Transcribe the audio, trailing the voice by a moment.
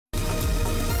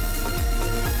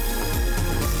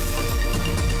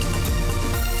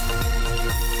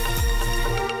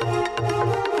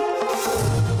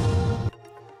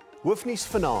Hoofnuus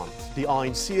vanaand, die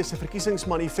ANC se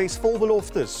verkiesingsmanifest vol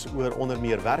beloftes oor onder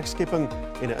meer werkskepping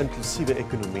en 'n inklusiewe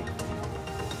ekonomie.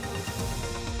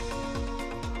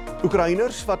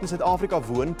 Oekraïners wat in Suid-Afrika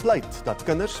woon, pleit dat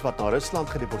kinders wat na Rusland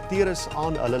gedeporteer is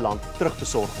aan hulle land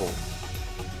terugbesorg word.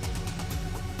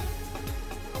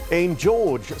 En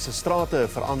George se strate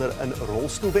verander in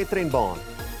rolstoelwedrenbaan.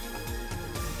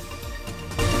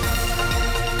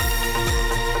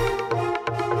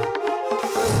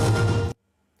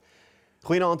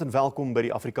 Goeienaand en welkom by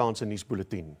die Afrikaanse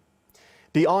Nuusbulletin.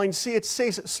 Die ANC het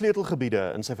 6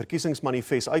 sleutelgebiede in sy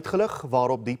verkiesingsmanifest uitgelig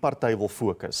waarop die party wil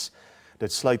fokus.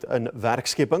 Dit sluit in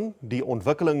werkskepping, die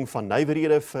ontwikkeling van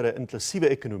nywerhede vir 'n inklusiewe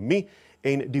ekonomie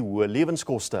en die hoë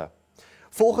lewenskoste.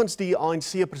 Volgens die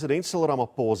ANC-president Cyril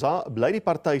Ramaphosa bly die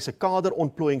party se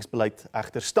kaderontplooiingsbeleid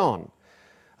egter staan.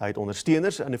 Hy het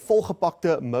ondersteuners in die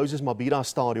volgepakte Moses Mabhida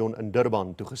stadion in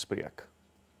Durban toegespreek.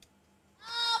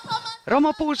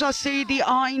 Ramaphosa sê die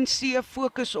ANC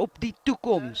fokus op die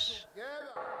toekoms.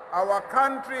 Our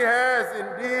country has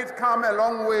indeed come a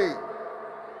long way.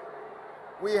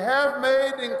 We have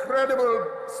made incredible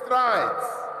strides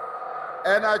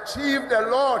and achieved a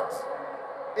lot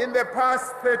in the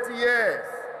past 30 years.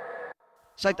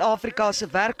 Suid-Afrika se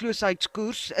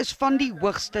werkloosheidskoers is van die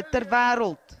hoogste ter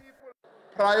wêreld.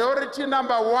 Priority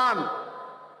number 1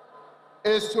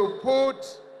 is to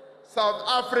put South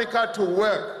Africa to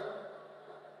work.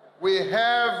 We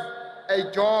have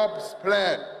a jobs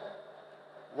plan.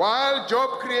 While job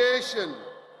creation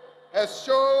has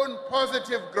shown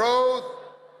positive growth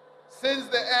since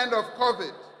the end of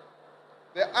COVID,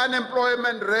 the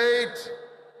unemployment rate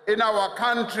in our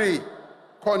country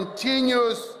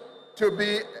continues to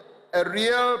be a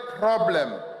real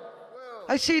problem.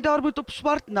 Hy sê daar moet op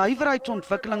swart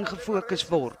nywerheidsontwikkeling gefokus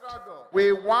word.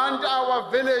 We want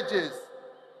our villages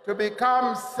to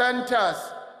become centers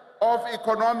of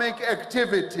economic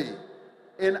activity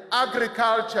in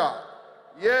agriculture,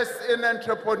 yes, in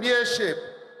entrepreneurship.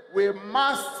 We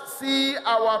must see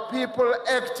our people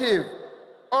active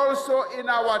also in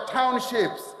our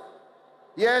townships.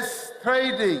 Yes,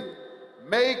 trading,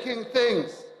 making things.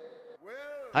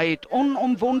 Hy het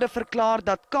onomwonde verklaar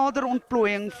dat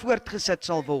kaderontplooiing voortgesit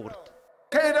sal word.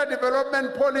 Cadre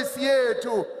development policy here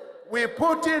too. We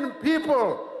put in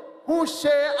people who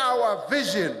share our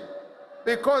vision,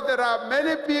 because there are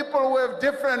many people who have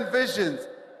different visions.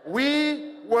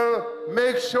 We will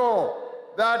make sure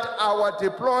that our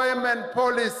deployment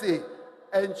policy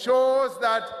ensures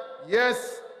that,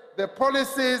 yes, the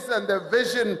policies and the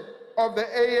vision of the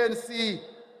ANC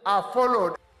are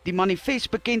followed. Die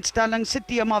manifestbekendstelling se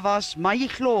tema was "My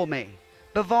Glome",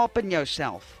 bewapen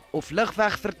jouself, of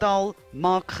ligweg vertaal,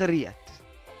 maak gereed.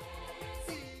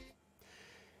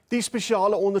 Die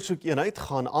spesiale ondersoekeenheid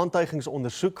gaan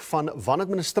aantuigingsondersoek van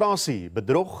wanadministrasie,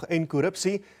 bedrog en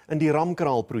korrupsie in die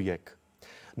Ramkraal-projek.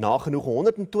 Nagenoeg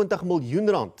 120 miljoen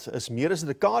rand is meer as 'n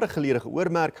dekade gelede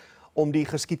geoormerk om die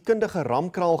geskiedkundige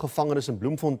Ramkraal-gevangenis in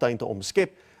Bloemfontein te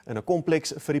omskep in 'n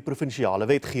kompleks vir die provinsiale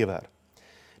wetgewer.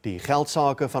 Die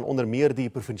geldsaake van onder meer die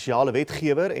provinsiale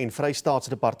wetgewer en Vrystaatse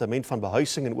Departement van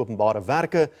Behuising en Openbare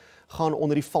Werke gaan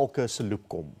onder die valke se loep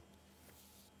kom.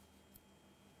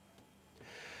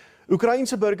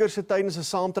 Oekraïense burgers het tydens 'n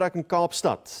saamtrek in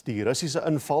Kaapstad die Russiese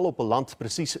inval op 'n land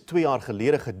presies 2 jaar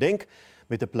gelede gedenk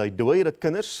met 'n pleidooi dat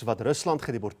kinders wat Rusland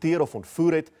gedeporteer of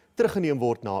ontvoer het, teruggeneem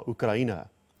word na Oekraïne.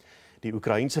 Die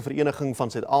Oekraïense Vereniging van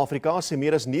Suid-Afrika sê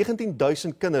meer as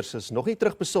 19.000 kinders is nog nie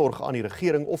terugbesorg aan die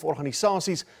regering of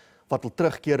organisasies wat hul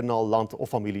terugkeer na hul land of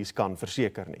families kan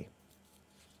verseker nie.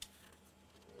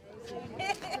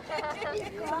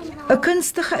 'n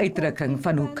Kunstige uitdrukking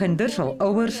van hoe kinders hul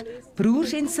ouers,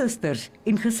 broers en susters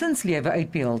en gesinslewe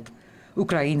uitbeeld.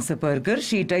 Oekraïense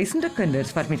burgers sê duisende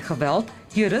kinders wat met geweld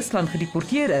deur Rusland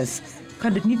gedeporteer is,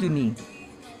 kan dit nie doen nie.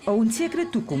 'n Onsekere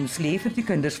toekoms lê vir die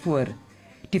kinders voor.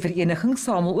 Die vereniging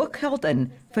samel ook geld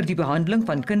in vir die behandeling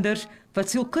van kinders wat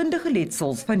sielkundige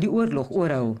letsels van die oorlog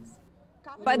oorhou.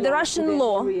 By the Russian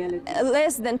law,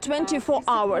 less than 24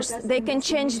 hours, they can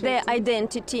change their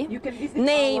identity,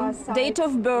 name, date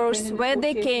of birth, where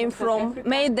they came from,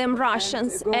 made them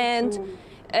Russians and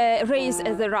raised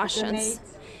as the Russians.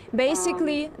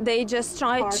 Basically, they just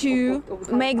try to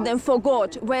make them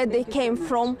forget where they came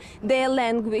from, their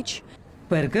language.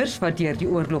 Burgers wat deur die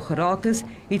oorlog geraak is,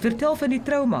 het vertel van die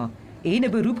trauma en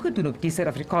 'n beroep gedoen op die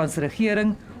Suid-Afrikaanse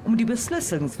regering om die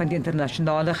beslissings van die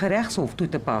internasionale geregshof toe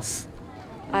te pas.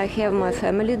 I have my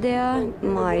family there,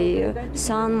 my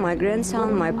son, my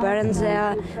grandson, my parents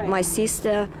there, my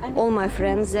sister, all my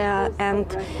friends there, and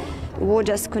we'll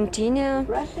just continue.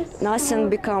 Nothing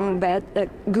become bad,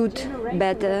 good,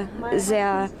 better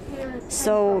there.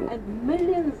 So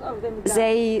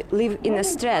they live in a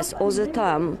stress all the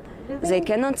time. They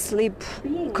cannot sleep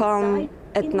calm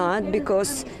at night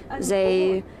because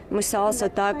they missiles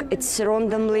attack it's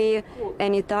randomly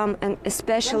anytime, and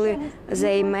especially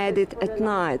they made it at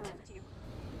night.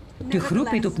 Die groep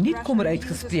het opnuut kommer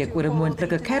uitgespreek oor 'n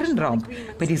moontlike kernramp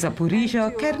by die Zaporizhzhia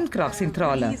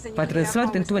kernkragsentrale wat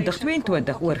Rusland in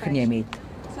 2022 oorgeneem het.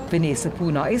 Vanessa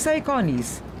Puna, SABC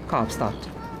Nuus, Kaapstad.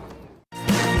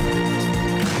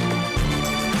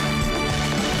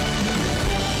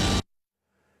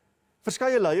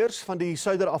 Verskeie leiers van die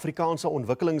Suider-Afrikaanse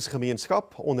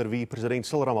Ontwikkelingsgemeenskap, onder wie president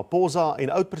Cyril Ramaphosa en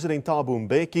oud-president Thabo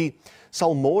Mbeki,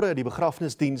 sal môre die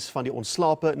begrafnisdiens van die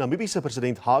ontslape Namibiese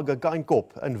president Hage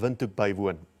Geingob in Windhoek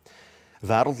bywoon.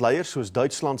 Wêreldleiers soos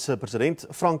Duitsland se president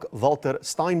Frank-Walter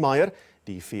Steinmeier,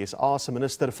 die VSA se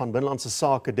minister van Binnelandse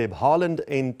Sake Deb Haaland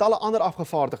en talle ander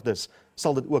afgevaardigdes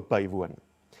sal dit ook bywoon.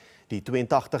 Die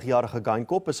 82-jarige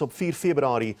Geingob is op 4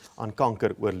 Februarie aan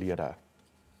kanker oorlede.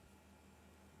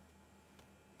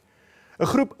 'n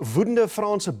Groep woedende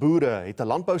Franse boere het 'n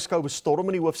landbouskou bestorm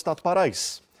in die hoofstad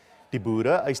Parys. Die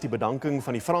boere eis die bedanking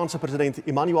van die Franse president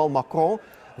Emmanuel Macron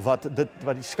wat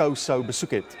die skou sou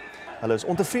besoek het. Hulle is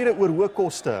ontevrede oor hoë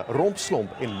koste, rompslomp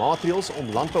en maatreëls om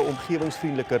landbou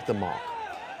omgewingsvriendeliker te maak.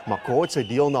 Macron het sy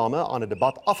deelname aan 'n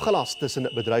debat afgelas tussen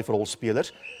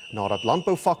bedryfsrolspelers nadat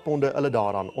landbouvakbonde hulle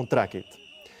daaraan onttrek het.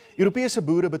 Europese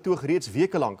boere betoog reeds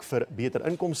weke lank vir beter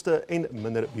inkomste en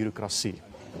minder bureaukrasie.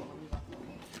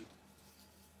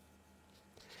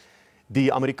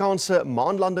 Die Amerikaanse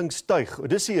maanlandingstuig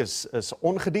Odysseus is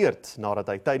ongedeerd nadat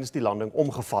hy tydens die landing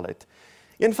omgeval het.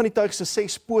 Een van die tuig se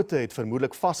 6 pote het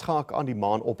vermoedelik vasgehak aan die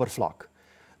maanoppervlak.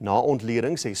 Na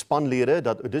ontleding sê spanlede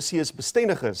dat Odysseus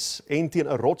bestendig is en teen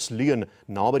 'n rots leun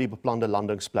naby die beplande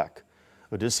landingsplek.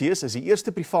 Odysseus is die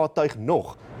eerste privaat tuig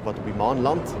nog wat op die maan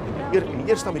land en die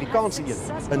eerste Amerikaanse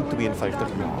een in 52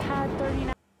 jaar.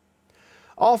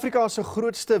 Afrika se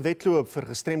grootste wedloop vir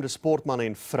gestremde sportmense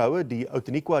en vroue, die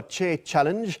Outeniqua Chair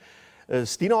Challenge,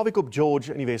 is die naweek op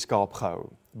George in die Wes-Kaap gehou.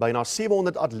 Byna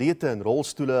 700 atlete in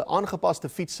rolstoele, aangepaste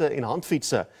fietsse en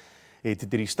handfietsse het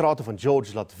deur die strate van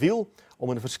George laat wiel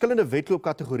om in verskillende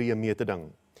wedloopkategorieë mee te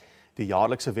ding. Die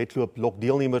jaarlikse wedloop lok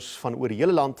deelnemers van oor die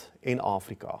hele land en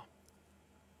Afrika.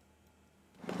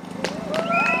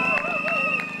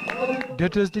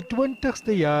 Dit is die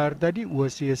 20ste jaar dat die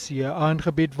OCC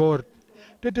aangebied word.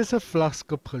 Dit is 'n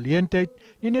vlaggenskap geleentheid,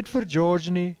 nie net vir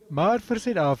George nie, maar vir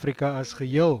Suid-Afrika as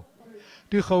geheel.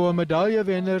 Die goue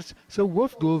medaillewenners se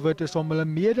hoofdoelwit is om hulle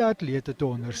mede-atlete te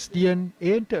ondersteun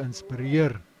en te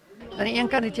inspireer. Aan die een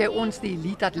kant het jy ons die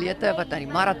elite atlete wat aan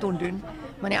die marathon doen,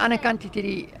 maar aan die ander kant het jy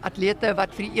die atlete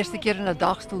wat vir die eerste keer in 'n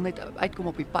dagstoel net uitkom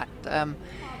op die pad.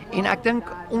 En ek dink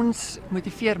ons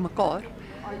motiveer mekaar,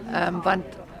 want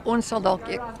ons sal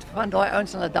dalk van daai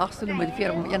ouens aan 'n dagstoel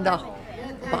motiveer om eendag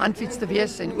op 'n handfiets te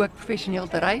wees en ook professioneel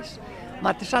te reis,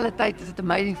 maar terselfdertyd is dit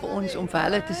amazing vir ons om vir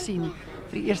hulle te sien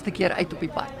vir die eerste keer uit op die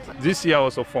pad. This year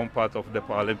also formed part of the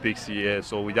Paralympics year,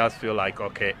 so we just feel like,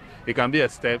 okay, it can be a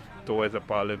step towards the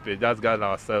Paralympics. Just gather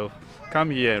ourselves,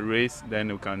 come here and race, then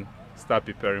we can start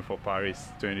preparing for Paris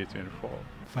 2024.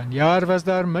 Vanjaar was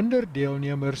daar minder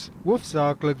deelnemers,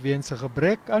 hoofsaaklik weens 'n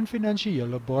gebrek aan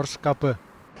finansiële borgskappe.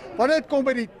 Wanneer dit kom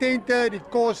by die tente, die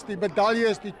kos, die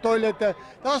medaljes, die toilette,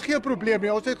 daar's geen probleem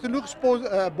nie. Ons het genoeg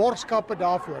borgskappe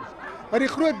daarvoor. Maar die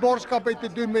groot borgskap het te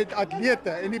doen met atlete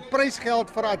en die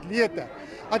prysgeld vir atlete.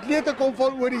 Atlete kom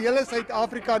van oor die hele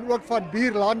Suid-Afrika en ook van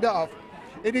buurlande af.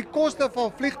 En die koste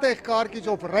van vliegtuigkaartjies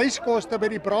of reiskoste by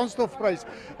die brandstofprys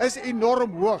is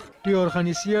enorm hoog. Die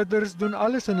organiseerders doen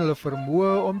alles in hulle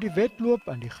vermoë om die wedloop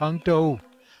aan die gang te hou,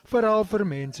 veral vir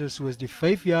mense soos die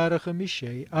 5-jarige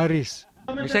Michelle Aris.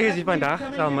 Michelle is hier vandag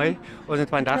saam met my. Ons het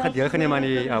vandag deelgeneem aan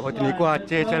die Outeniqua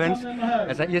Chair Challenge.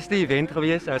 Dit is 'n eerste event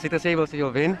gewees. Sy het gesê sy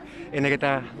wil wen en ek het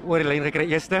haar oor die lyn gekry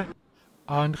eerste.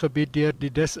 Aangebied deur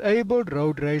die Disabled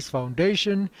Road Race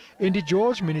Foundation en die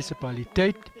George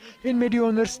munisipaliteit en met die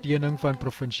ondersteuning van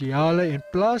provinsiale en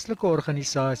plaaslike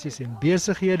organisasies en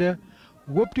besighede,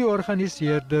 hoop die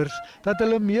organiseerders dat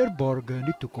hulle meer borge in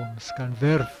die toekoms kan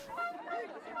werf.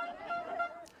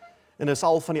 En dis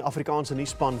al van die Afrikaanse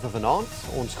nuusspan vir vanaand.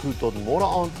 Ons groet tot môre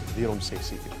aand weer om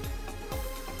 6:00.